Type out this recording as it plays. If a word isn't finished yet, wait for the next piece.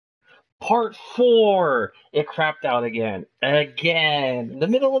Part 4! It crapped out again. Again! In the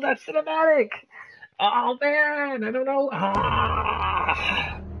middle of that cinematic! Oh man! I don't know.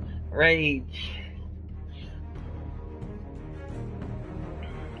 Ah! Rage.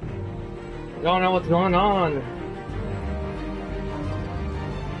 I don't know what's going on.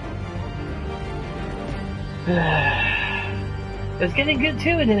 It was getting good too,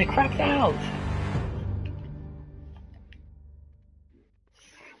 and then it crapped out.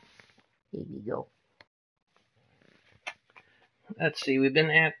 Here you go. Let's see, we've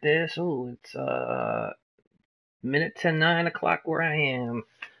been at this. Oh, it's minute to 9 o'clock where I am.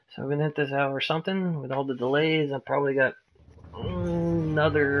 So I've been at this hour or something. With all the delays, I've probably got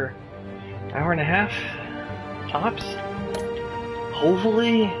another hour and a half tops.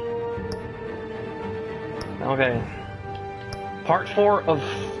 Hopefully. Okay. Part 4 of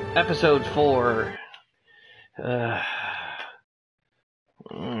episode 4.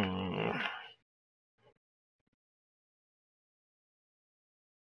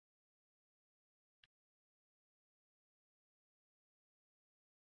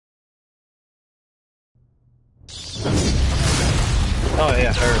 Oh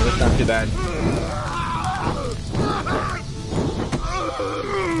yeah, sure, that's not too bad.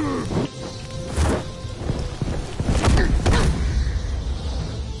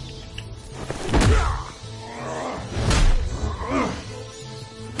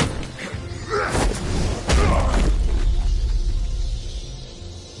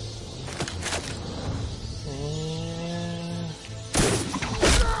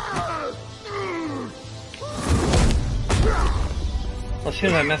 Well, as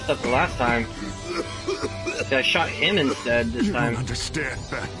soon as I messed up the last time, see, I shot him instead this time. You don't understand,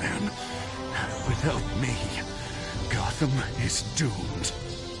 Batman. Without me, Gotham is doomed.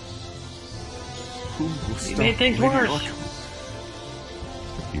 Who will stop You made things Lady worse. Arkham?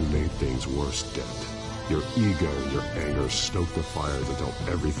 You made things worse, Dent. Your ego and your anger stoked the fires until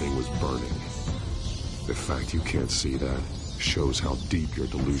everything was burning. The fact you can't see that shows how deep your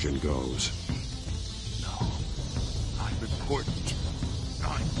delusion goes. No. I'm important.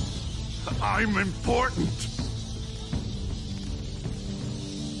 I'm important!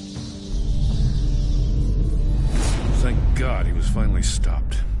 Thank God he was finally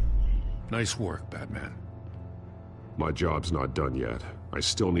stopped. Nice work, Batman. My job's not done yet. I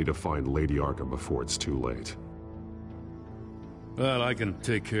still need to find Lady Arkham before it's too late. Well, I can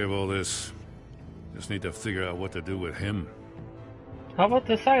take care of all this. Just need to figure out what to do with him. How about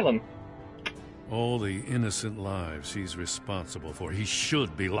the asylum? All the innocent lives he's responsible for. He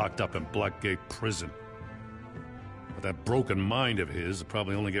should be locked up in Blackgate Prison. But that broken mind of his will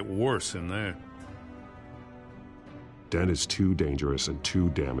probably only get worse in there. Dent is too dangerous and too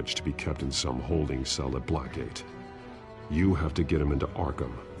damaged to be kept in some holding cell at Blackgate. You have to get him into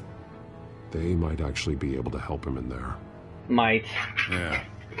Arkham. They might actually be able to help him in there. Might. Yeah,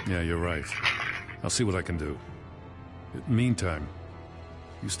 you're right. I'll see what I can do. Meantime,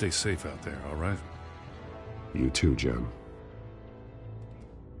 you stay safe out there, all right? You too, Jim.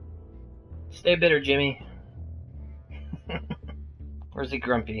 Stay bitter, Jimmy. Or is he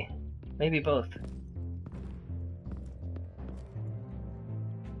grumpy? Maybe both.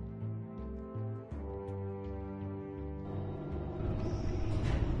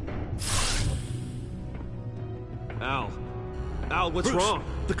 Al, what's Bruce, wrong?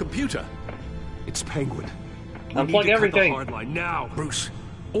 The computer. It's Penguin. Unplug everything. Hard line now. Bruce,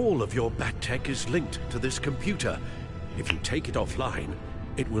 all of your bat tech is linked to this computer. If you take it offline,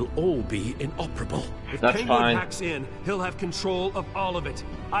 it will all be inoperable. If That's Penguin fine. hacks in, he'll have control of all of it.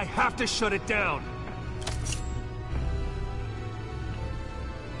 I have to shut it down.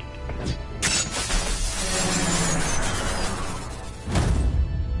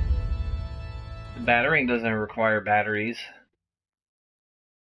 The battering doesn't require batteries.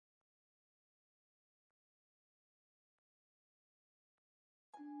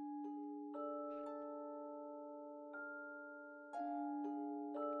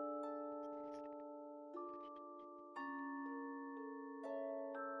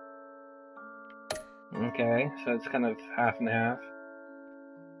 Okay, so it's kind of half and half.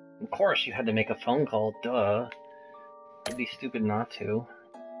 Of course you had to make a phone call, duh. It'd be stupid not to.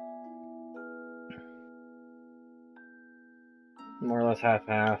 More or less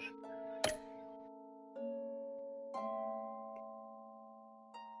half-half.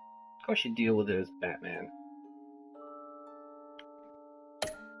 Of course you deal with it as Batman.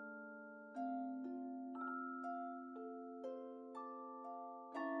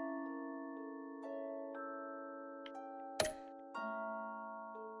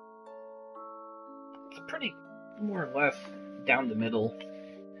 It's pretty, more or less, down the middle.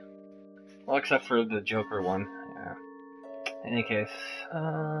 Well, except for the Joker one. Yeah. In any case,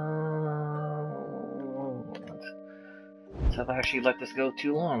 let's have actually let this go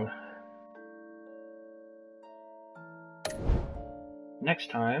too long. Next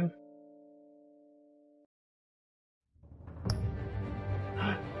time.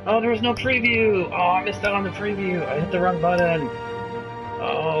 Oh, there was no preview! Oh, I missed out on the preview! I hit the wrong button!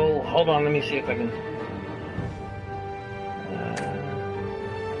 Oh, hold on, let me see if I can...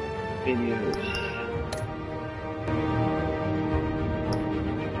 videos...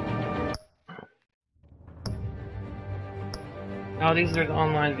 Oh, these are the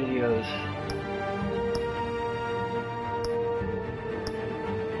online videos.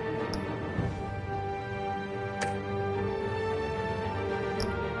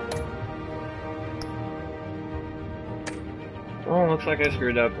 Oh, looks like I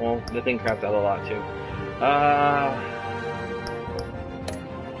screwed up. Well, the thing crapped out a lot, too.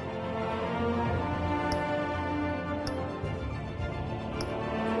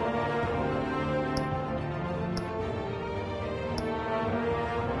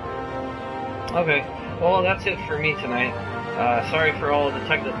 Okay, well, that's it for me tonight. Sorry for all the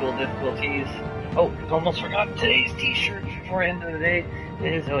technical difficulties. Oh, almost forgot today's t-shirt before the end of the day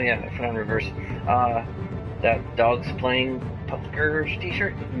is... Oh, yeah, I put on reverse. That Dogs Playing Poker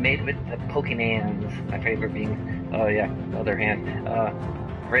t-shirt made with the Pokémons. My favorite being, oh yeah, other hand.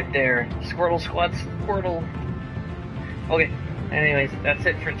 Right there. Squirtle Squad Squirtle. Okay, anyways, that's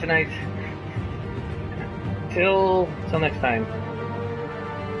it for tonight. Till next time.